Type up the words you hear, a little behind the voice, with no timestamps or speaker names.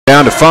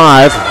down to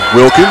 5.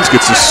 Wilkins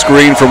gets a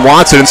screen from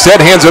Watson. Instead,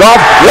 hands it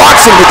off.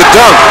 Watson with the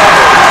dunk.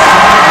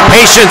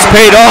 Patience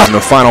paid off. In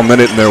the final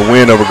minute in their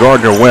win over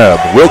Gardner-Webb.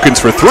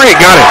 Wilkins for 3.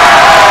 Got it.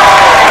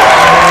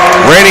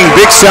 Reigning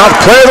Big South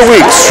Player of the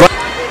Week.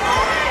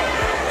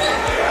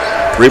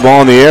 3 ball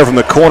in the air from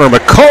the corner.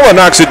 McCullough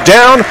knocks it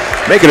down.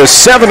 Make it a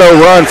 7-0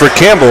 run for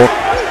Campbell.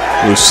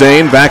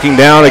 Hussein backing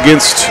down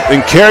against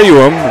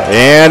Incaruum,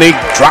 and he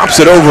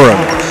drops it over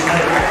him.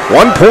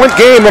 1-point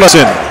game.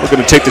 Looking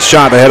to take the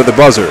shot ahead of the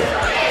buzzer.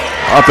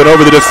 Up and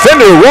over the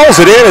defender, rolls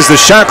it in as the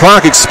shot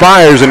clock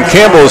expires, and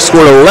Campbell has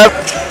scored 11.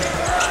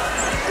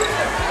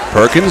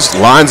 Perkins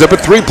lines up a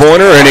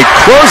 3-pointer, and he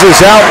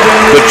closes out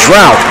the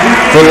drought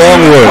for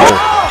Longwood.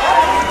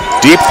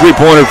 Deep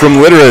 3-pointer from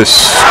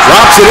Litteris.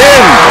 Drops it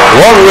in.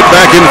 Longwood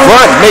back in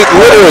front. Nate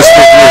Litteris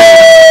for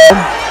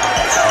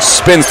 3.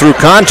 Spins through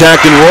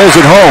contact and rolls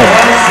it home.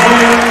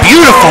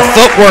 Beautiful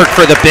footwork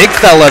for the big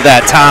fella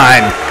that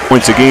time.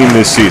 Points a game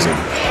this season.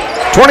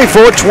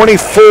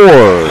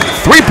 24-24.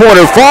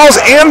 3-pointer falls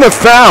and the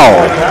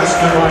foul.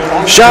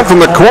 Shot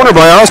from the corner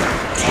by Austin.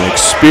 An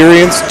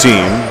experienced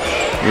team.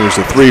 Here's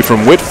a 3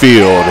 from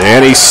Whitfield,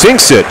 and he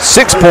sinks it.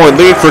 6-point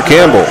lead for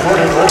Campbell.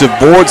 To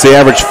boards, they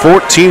average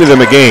 14 of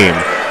them a game.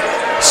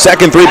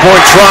 Second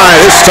 3-point try.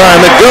 This time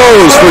it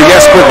goes for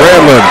Jesper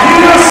Granlund.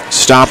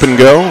 Stop and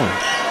go.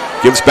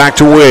 Gives back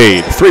to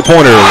Wade.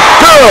 3-pointer.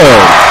 Good.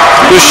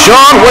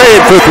 Deshaun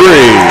Wade for 3.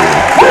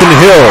 And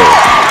Hill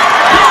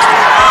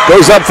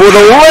goes up for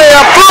the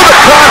layup through the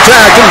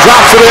contact and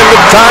drops it in to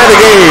tie the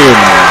game.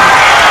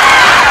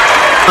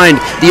 Find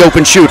the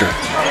open shooter.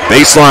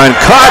 Baseline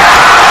cut.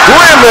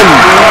 Granlund.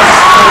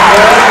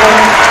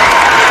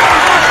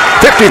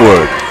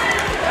 50-wood.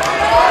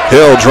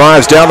 Hill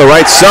drives down the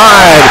right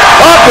side.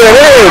 Up and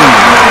in.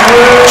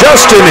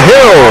 Justin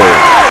Hill.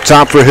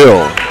 Top for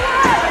Hill.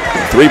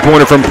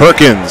 3-pointer from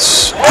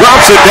Perkins.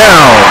 Drops it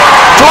down.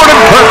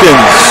 Jordan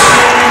Perkins.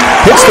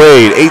 Hits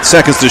Wade. 8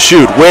 seconds to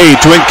shoot. Wade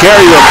to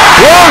Incaruum.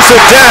 Throws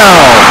it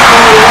down.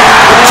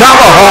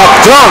 Tomahawk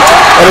dunk.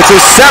 And it's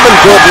a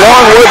 7-point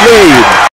Longwood lead.